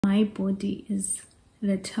My body is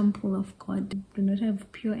the temple of God. I do not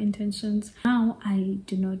have pure intentions. Now I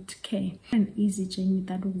do not care. An easy journey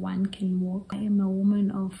that one can walk. I am a woman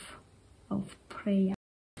of prayer.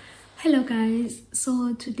 Hello guys,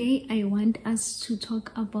 so today I want us to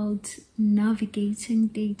talk about navigating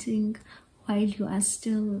dating while you are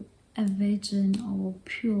still a virgin or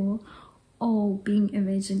pure, or being a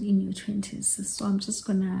virgin in your 20s. So I'm just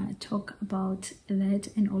gonna talk about that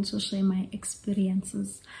and also share my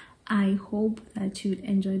experiences. I hope that you'd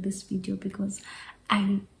enjoy this video because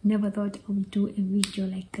I never thought I would do a video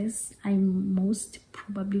like this. I'm most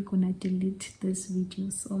probably gonna delete this video,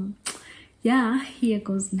 so yeah, here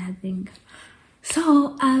goes nothing.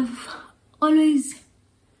 So I've always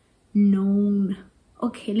known,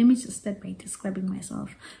 okay, let me just start by describing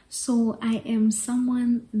myself. So I am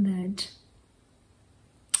someone that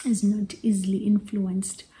is not easily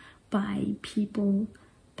influenced by people,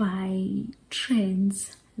 by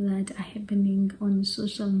trends that are happening on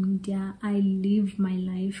social media. I live my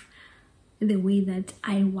life the way that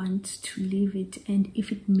I want to live it, and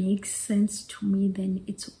if it makes sense to me, then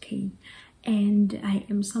it's okay. And I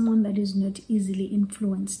am someone that is not easily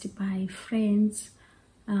influenced by friends,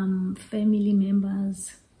 family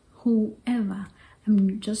members, whoever.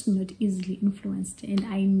 I'm just not easily influenced, and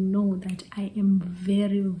I know that I am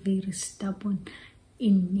very, very stubborn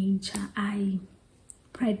in nature. I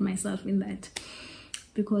pride myself in that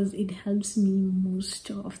because it helps me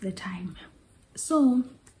most of the time. So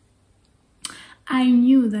I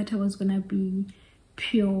knew that I was gonna be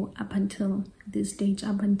pure up until this stage,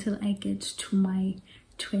 up until I get to my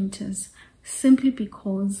 20s, simply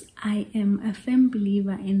because I am a firm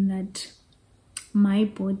believer in that my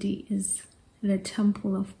body is the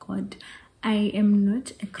temple of God. I am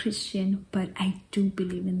not a Christian, but I do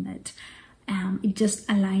believe in that. It just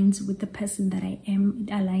aligns with the person that I am.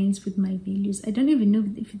 It aligns with my values. I don't even know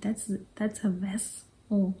if that's a verse,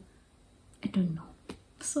 or I don't know.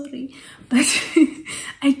 Sorry, but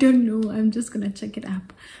I don't know. I'm just gonna check it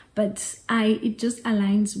up. But it just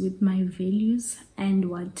aligns with my values and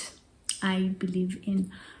what I believe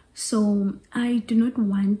in. So I do not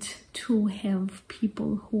want to have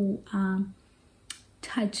people who are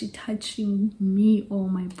touching me or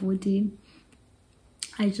my body.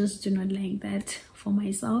 I just do not like that for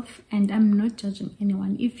myself, and I'm not judging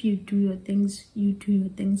anyone. If you do your things, you do your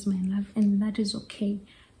things, my love, and that is okay.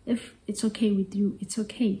 If it's okay with you, it's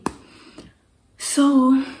okay.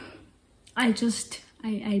 So I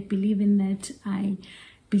believe in that. I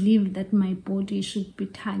believe that my body should be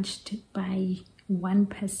touched by one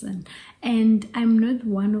person, and I'm not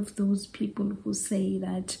one of those people who say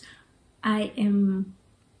that I am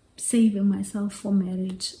saving myself for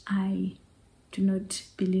marriage. I do not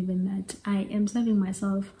believe in that. I am saving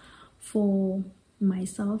myself for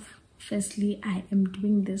myself. Firstly, I am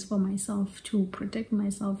doing this for myself to protect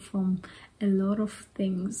myself from a lot of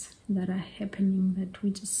things that are happening that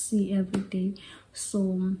we just see every day,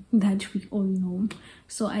 so that we all know.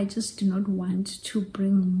 So I just do not want to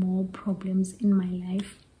bring more problems in my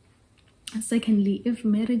life. Secondly, if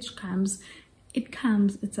marriage comes, it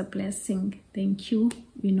comes, it's a blessing, thank you,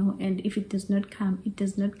 and if it does not come, it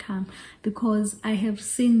does not come, because I have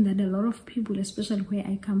seen that a lot of people, especially where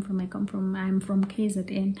I'm from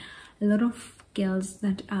KZN, a lot of girls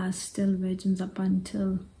that are still virgins up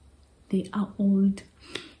until they are old,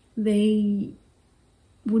 they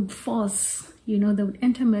would force, they would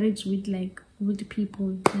enter marriage with like old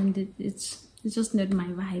people, and it's just not my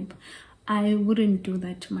vibe. I wouldn't do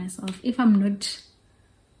that to myself.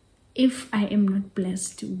 If I am not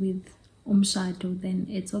blessed with umshado, then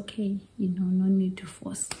it's okay, no need to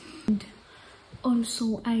force. And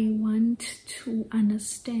also, I want to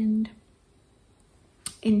understand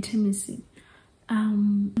intimacy.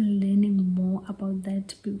 Learning more about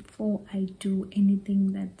that before I do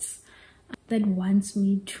anything that wants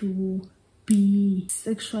me to be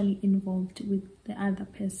sexually involved with the other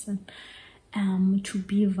person. To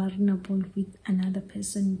be vulnerable with another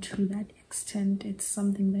person to that extent, it's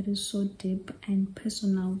something that is so deep and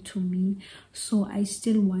personal to me. So I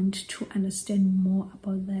still want to understand more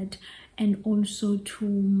about that, and also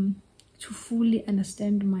to fully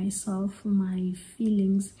understand myself, my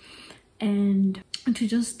feelings, and to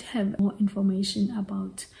just have more information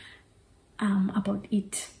about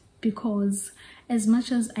it. Because as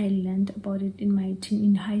much as I learned about it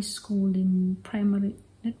in high school, in primary,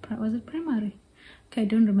 was it primary? Okay, I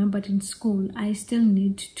don't remember it in school. I still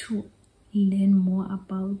need to learn more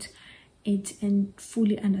about it and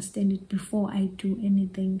fully understand it before I do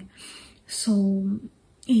anything. So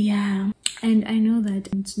yeah, and I know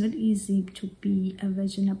that it's not easy to be a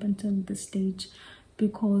virgin up until this stage,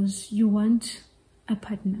 because you want a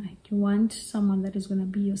partner. You want someone that is going to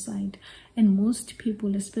be your side. And most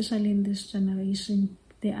people, especially in this generation,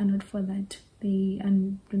 they are not for that. They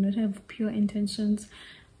do not have pure intentions.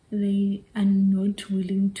 They are not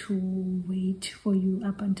willing to wait for you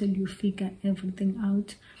up until you figure everything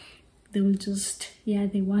out. They will just,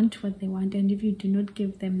 they want what they want, and if you do not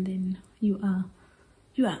give them, then you are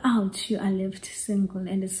out, you are left single.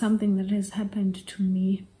 And it's something that has happened to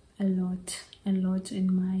me a lot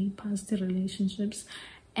in my past relationships,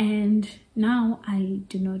 and now I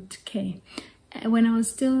do not care. When I was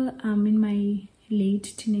still in my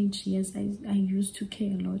late teenage years, I used to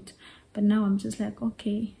care a lot, but now I'm just like,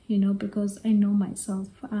 okay, because I know myself.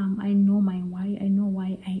 I know my why. I know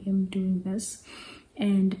why I am doing this,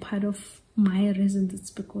 and part of my reason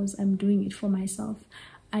is because I'm doing it for myself.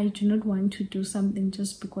 I do not want to do something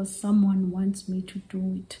just because someone wants me to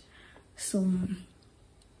do it. So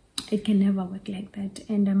it can never work like that.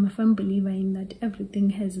 And I'm a firm believer in that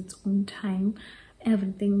everything has its own time.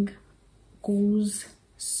 Everything goes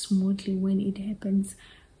smoothly when it happens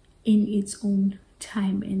in its own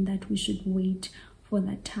time, and that we should wait for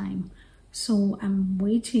that time. So I'm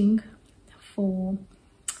waiting for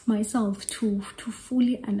myself to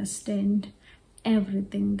fully understand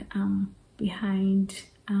everything behind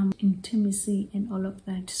intimacy and all of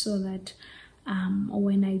that, so that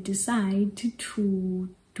when I decide to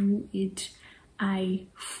do it, I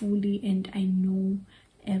fully and I know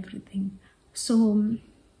everything. So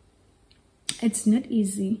it's not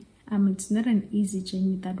easy. It's not an easy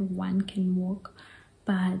journey that one can walk,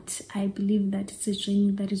 but I believe that it's a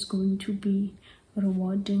journey that is going to be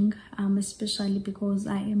rewarding, especially because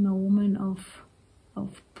I am a woman of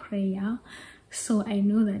prayer. So I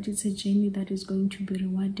know that it's a journey that is going to be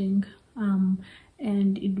rewarding,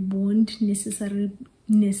 and it won't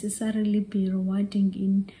necessarily be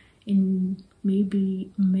rewarding in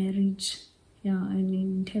maybe marriage, and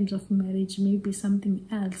in terms of marriage, maybe something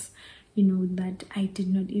else, that I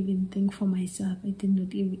did not even think for myself. I did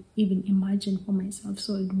not even imagine for myself.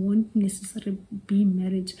 So it won't necessarily be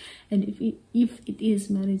marriage, and if it is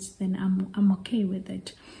marriage, then I'm okay with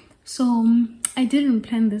it. So I didn't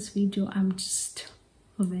plan this video. I'm just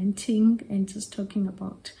venting and just talking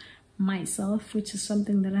about myself, which is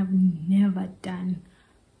something that I've never done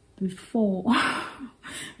before.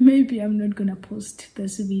 Maybe I'm not gonna post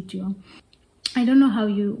this video. I don't know how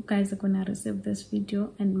you guys are gonna receive this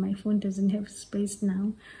video, and my phone doesn't have space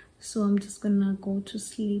now, so I'm just gonna go to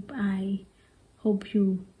sleep. I hope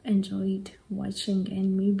you enjoyed watching,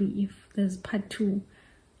 and maybe if there's part 2,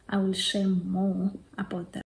 I will share more about that.